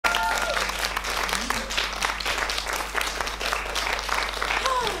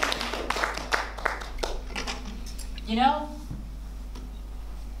You know,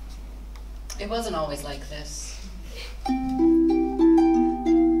 it wasn't always like this.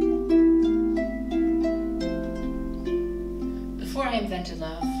 Before I invented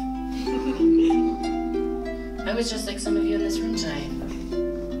love, I was just like some of you in this room tonight.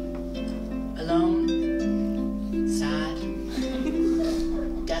 Alone, sad,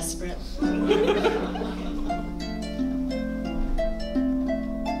 desperate.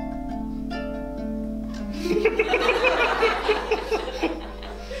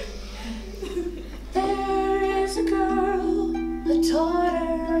 There is a girl, a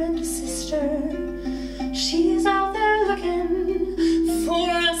daughter and a sister. She's out there looking for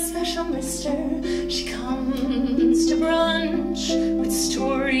a special mister. She comes to brunch with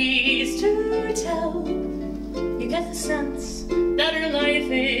stories to tell. You get the sense that her life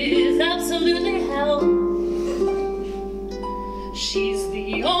is absolutely hell. She's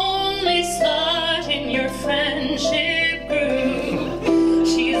the only slut in your friendship group.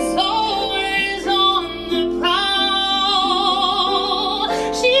 She's always on the prowl.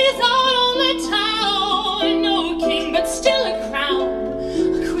 She's out on the town, no king but still a crown.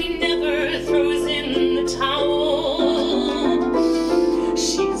 A queen never throws in the towel.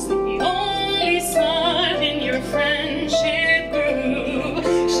 She's the only slut in your friendship group.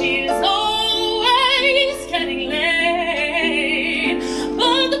 She's always getting laid,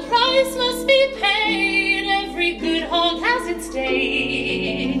 but the price must be paid. Every good hog has its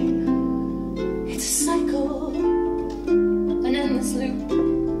day. It's a cycle, an endless loop.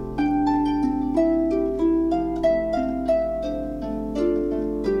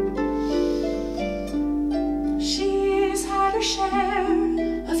 She's had her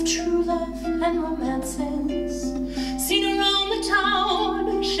share of true love and romances. Seen around the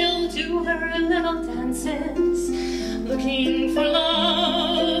town, she'll do her little dances. Looking for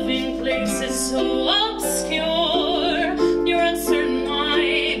love in places so obscure. You're uncertain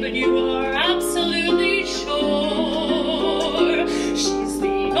why, but you are absolutely sure. She's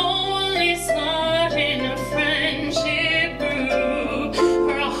the only slut in a friendship group.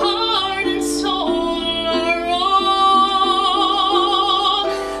 Her heart and soul are raw.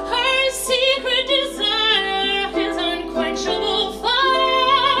 Her secret desire is unquenchable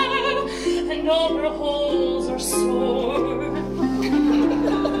fire, and all her holes are sore.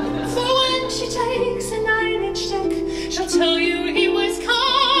 For when she takes a 9-inch dick, she'll tell you he was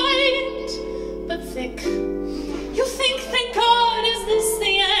kind, but thick. You think, thank God, is this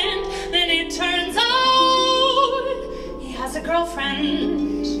the end? Then it turns out he has a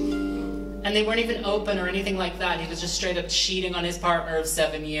girlfriend. And they weren't even open or anything like that. He was just straight up cheating on his partner of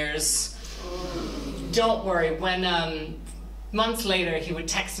 7 years. Don't worry, when months later he would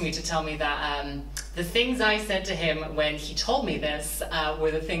text me to tell me that the things I said to him when he told me this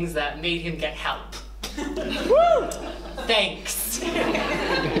were the things that made him get help. Thanks.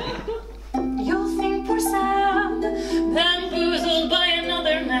 You'll think we're sad, bamboozled by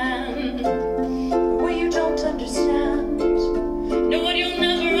another man. What you don't understand, no, what you'll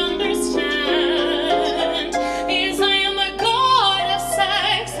never understand, is I am a god of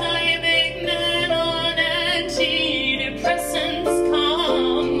sex. I make men on antidepressants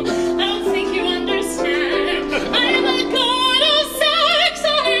come. I don't think you understand. I am a god of sex.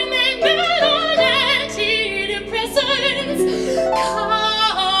 I make men on antidepressants come.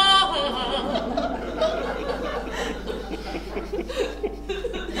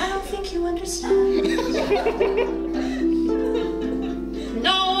 I don't think you understand.